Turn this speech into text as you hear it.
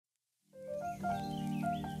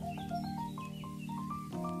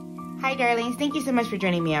Hi darlings, thank you so much for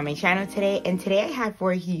joining me on my channel today. And today I have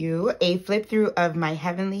for you a flip through of my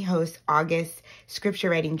Heavenly Host August scripture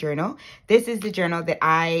writing journal. This is the journal that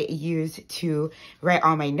I use to write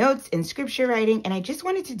all my notes in scripture writing. And I just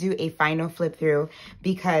wanted to do a final flip through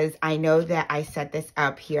because I know that I set this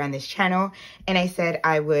up here on this channel and I said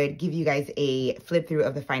I would give you guys a flip through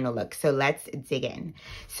of the final look. So let's dig in.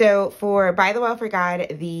 So for By the Well for God,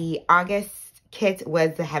 the August kit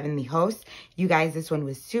was the Heavenly Host. You guys, this one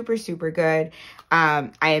was super good.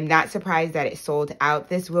 I am not surprised that it sold out.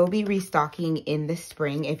 This will be restocking in the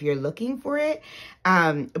spring if you're looking for it.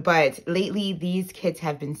 But lately these kits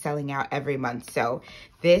have been selling out every month. So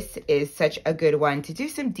this is such a good one to do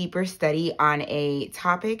some deeper study on a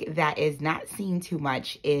topic that is not seen too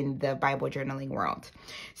much in the Bible journaling world.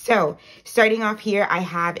 So starting off here, I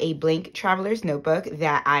have a blank traveler's notebook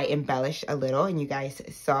that I embellished a little, and you guys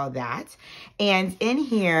saw that. And in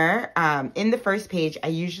here, in the first page, I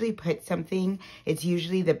usually put something. It's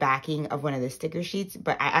usually the backing of one of the sticker sheets,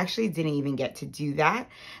 but I actually didn't even get to do that.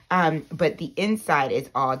 But the inside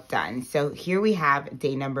is all done. So here we have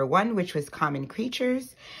day number 1, which was common creatures.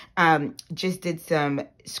 Just did some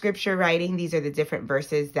scripture writing. These are the different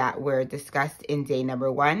verses that were discussed in day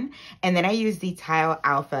number 1. And then I used the tile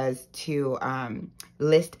alphas to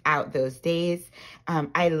list out those days.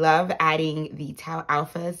 I love adding the tile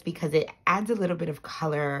alphas because it adds a little bit of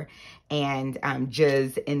color and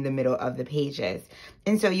just in the middle of the pages.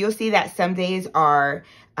 And so you'll see that some days are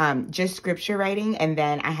just scripture writing, and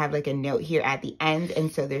then I have like a note here at the end,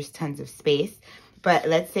 and so there's tons of space. But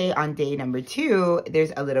let's say on day number 2,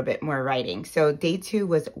 there's a little bit more writing. So day 2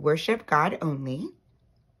 was worship God only.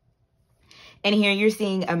 And here you're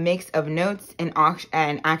seeing a mix of notes and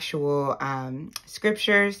actual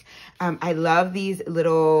scriptures. I love these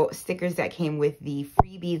little stickers that came with the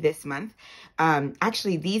freebie this month.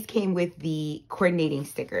 Actually, these came with the coordinating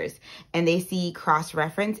stickers, and they see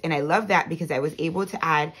cross-reference. And I love that because I was able to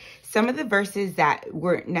add some of the verses that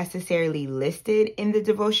weren't necessarily listed in the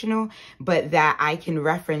devotional, but that I can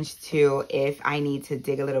reference to if I need to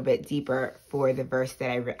dig a little bit deeper for the verse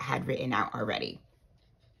that I had written out already.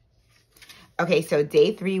 Okay, so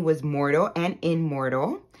day 3 was mortal and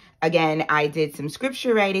immortal. Again, I did some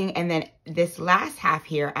scripture writing, and then this last half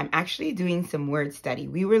here, I'm actually doing some word study.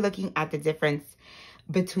 We were looking at the difference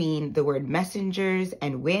between the word messengers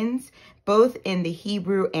and winds, both in the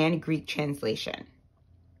Hebrew and Greek translation.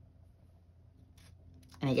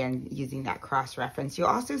 And again, using that cross-reference. You'll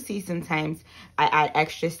also see sometimes I add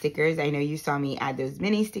extra stickers. I know you saw me add those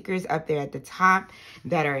mini stickers up there at the top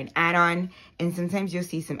that are an add-on. And sometimes you'll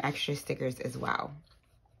see some extra stickers as well.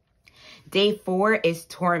 Day 4 is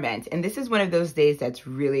torment. And this is one of those days that's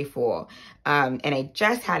really full. And I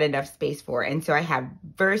just had enough space for it. And so I have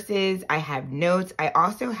verses, I have notes. I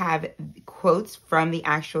also have quotes from the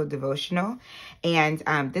actual devotional. And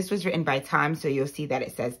this was written by Tom, so you'll see that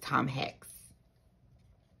it says Tom Hicks.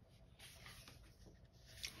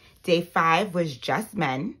 Day 5 was just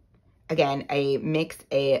men. Again, a mix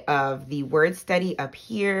of the word study up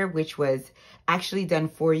here, which was actually done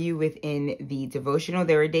for you within the devotional.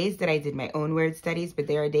 There were days that I did my own word studies, but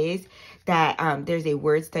there are days that there's a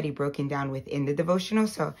word study broken down within the devotional.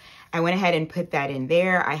 So I went ahead and put that in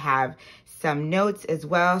there. I have some notes as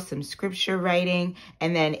well, some scripture writing,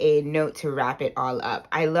 and then a note to wrap it all up.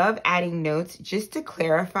 I love adding notes just to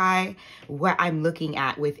clarify what I'm looking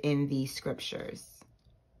at within the scriptures.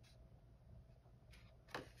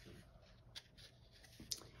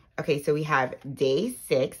 Okay, so we have day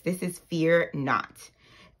 6. This is fear not.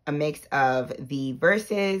 A mix of the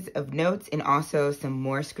verses, of notes, and also some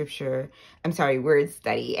more word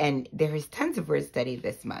study. And there's tons of word study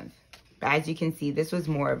this month. But as you can see, this was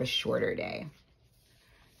more of a shorter day.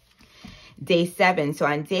 Day 7. So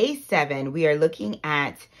on day 7, we are looking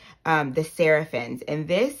at the seraphims. And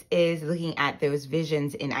this is looking at those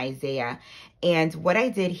visions in Isaiah. And what I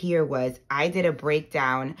did here was I did a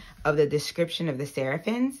breakdown of the description of the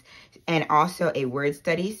seraphims and also a word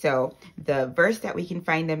study. So the verse that we can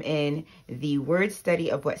find them in, the word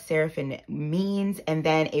study of what seraphim means, and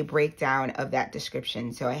then a breakdown of that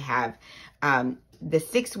description. So I have the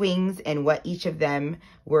 6 wings and what each of them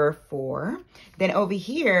were for. Then over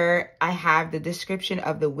here, I have the description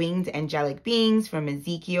of the winged angelic beings from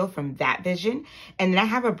Ezekiel, from that vision. And then I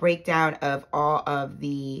have a breakdown of all of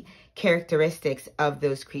the characteristics of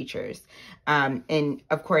those creatures. And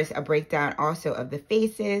of course, a breakdown also of the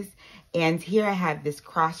faces. And here I have this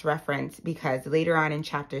cross-reference because later on in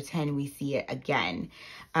chapter 10, we see it again.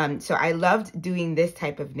 So I loved doing this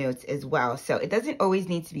type of notes as well. So it doesn't always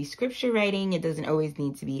need to be scripture writing. It doesn't always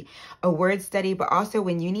need to be a word study, but also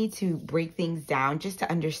when you need to break things down just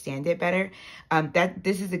to understand it better,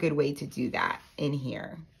 this is a good way to do that in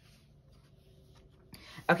here.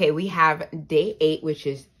 Okay, we have day 8, which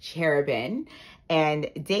is cherubim. And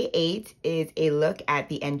day 8 is a look at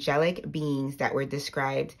the angelic beings that were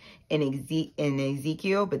described in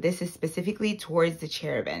Ezekiel, but this is specifically towards the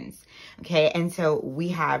cherubims. Okay, and so we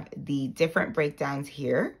have the different breakdowns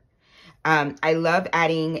here. I love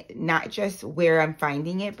adding not just where I'm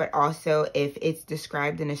finding it, but also if it's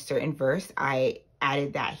described in a certain verse, I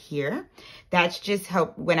added that here. That's just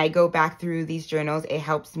help when I go back through these journals, it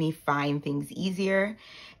helps me find things easier.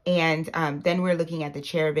 And then we're looking at the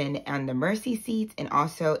cherubim on the mercy seats and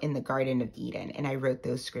also in the Garden of Eden. And I wrote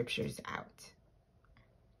those scriptures out.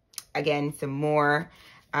 Again, some more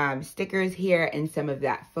stickers here and some of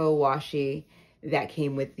that faux washi that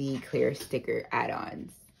came with the clear sticker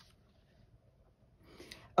add-ons.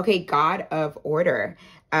 Okay, God of Order.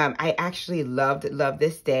 I actually love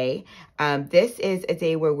this day. This is a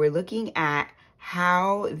day where we're looking at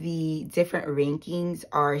how the different rankings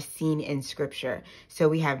are seen in scripture. So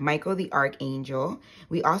we have Michael the Archangel.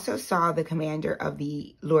 We also saw the commander of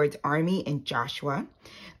the Lord's army in Joshua.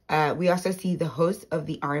 We also see the host of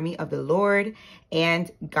the army of the Lord, and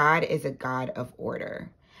God is a God of order.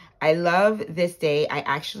 I love this day. I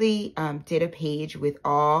actually did a page with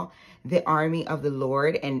all the army of the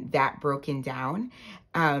Lord and that broken down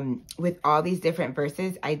with all these different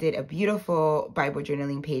verses. I did a beautiful Bible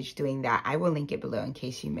journaling page doing that. I will link it below in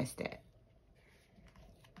case you missed it.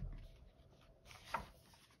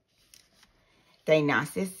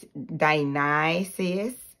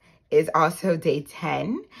 Dionysius is also day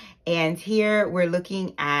 10. And here we're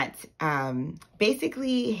looking at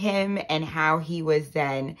basically him and how he was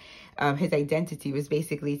then, his identity was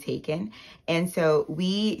basically taken. And so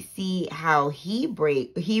we see how he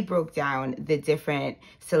broke down the different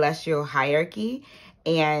celestial hierarchy.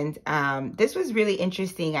 And this was really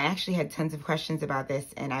interesting. I actually had tons of questions about this,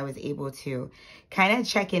 and I was able to kind of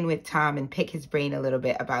check in with Tom and pick his brain a little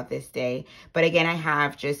bit about this day. But again, I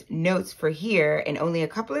have just notes for here and only a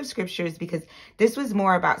couple of scriptures because this was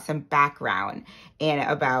more about some background and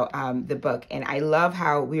about the book. And I love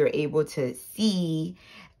how we were able to see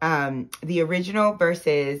the original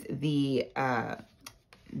versus the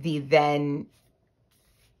then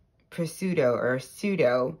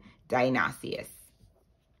pseudo Dionysius.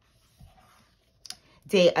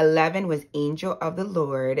 Day 11 was Angel of the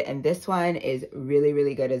Lord, and this one is really,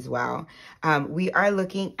 really good as well. We are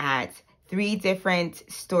looking at 3 different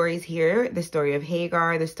stories here, the story of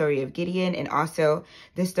Hagar, the story of Gideon, and also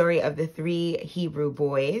the story of the 3 Hebrew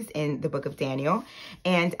boys in the book of Daniel.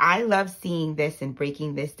 And I love seeing this and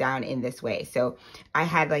breaking this down in this way. So I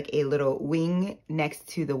had like a little wing next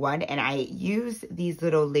to the one, and I used these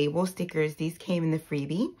little label stickers. These came in the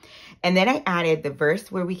freebie. And then I added the verse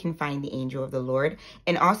where we can find the angel of the Lord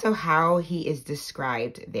and also how he is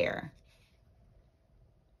described there.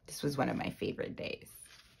 This was one of my favorite days.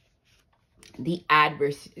 The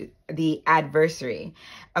adversary.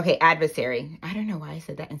 Okay, adversary. I don't know why I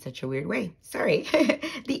said that in such a weird way. Sorry.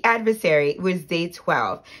 The adversary was day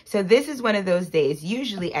 12. So this is one of those days,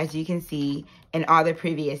 usually, as you can see in all the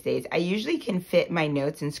previous days, I usually can fit my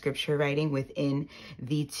notes and scripture writing within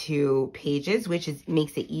the 2 pages, which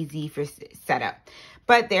makes it easy for setup.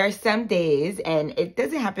 But there are some days, and it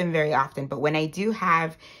doesn't happen very often, but when I do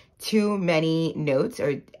have too many notes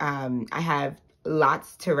or I have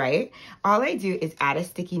lots to write, all I do is add a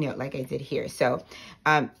sticky note like I did here. So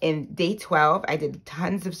in day 12, I did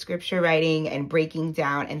tons of scripture writing and breaking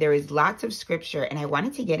down, and there was lots of scripture, and I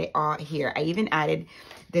wanted to get it all here. I even added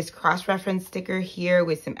this cross-reference sticker here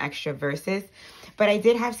with some extra verses, but I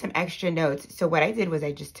did have some extra notes. So what I did was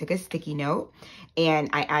I just took a sticky note and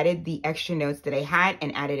I added the extra notes that I had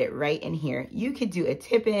and added it right in here. You could do a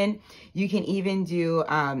tip in, you can even do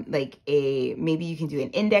maybe you can do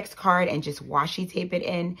an index card and just washi tape it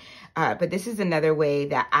in. But this is another way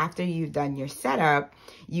that after you've done your setup,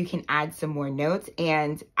 you can add some more notes.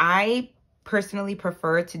 And I personally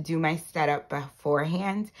prefer to do my setup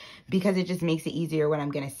beforehand because it just makes it easier when I'm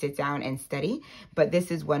going to sit down and study. But this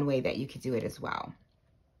is one way that you could do it as well.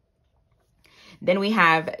 Then we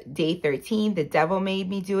have day 13, the devil made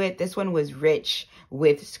me do it. This one was rich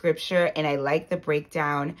with scripture, and I like the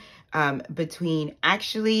breakdown between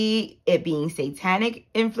actually it being satanic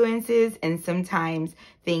influences and sometimes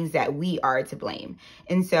things that we are to blame.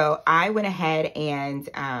 And so I went ahead and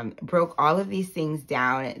broke all of these things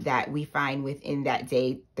down that we find within that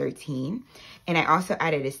day 13. And I also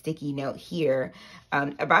added a sticky note here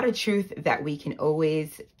about a truth that we can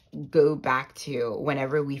always go back to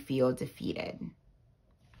whenever we feel defeated.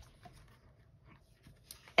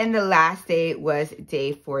 And the last day was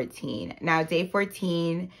day 14. Now, day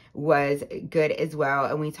 14 was good as well.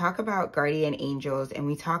 And we talk about guardian angels, and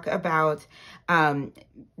we talk about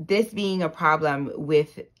this being a problem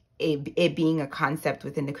with it being a concept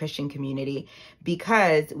within the Christian community,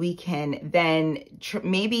 because we can then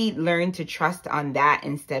maybe learn to trust on that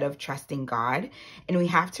instead of trusting God. And we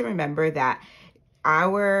have to remember that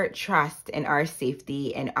our trust and our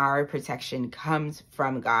safety and our protection comes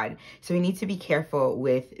from God. So we need to be careful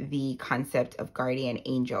with the concept of guardian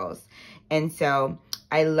angels. And so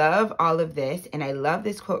I love all of this. And I love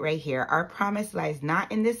this quote right here. Our promise lies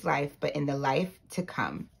not in this life, but in the life to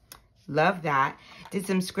come. Love that. Did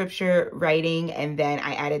some scripture writing, and then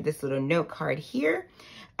I added this little note card here.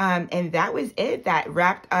 And that was it. That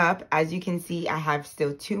wrapped up. As you can see, I have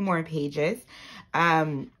still 2 more pages.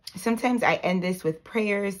 Sometimes I end this with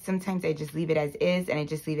prayers. Sometimes I just leave it as is, and I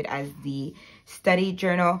just leave it as the study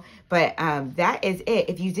journal. But that is it.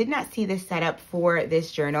 If you did not see the setup for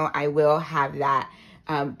this journal, I will have that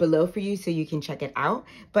below for you so you can check it out.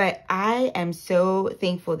 But I am so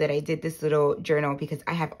thankful that I did this little journal because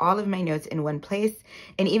I have all of my notes in one place.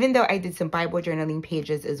 And even though I did some Bible journaling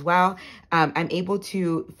pages as well, I'm able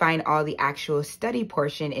to find all the actual study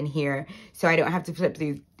portion in here, so I don't have to flip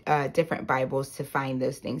through different Bibles to find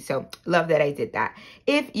those things. So love that I did that.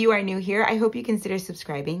 If you are new here, I hope you consider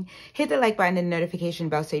subscribing. Hit the like button and the notification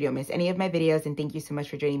bell so you don't miss any of my videos. And thank you so much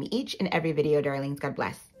for joining me each and every video, darlings. God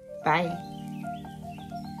bless. Bye.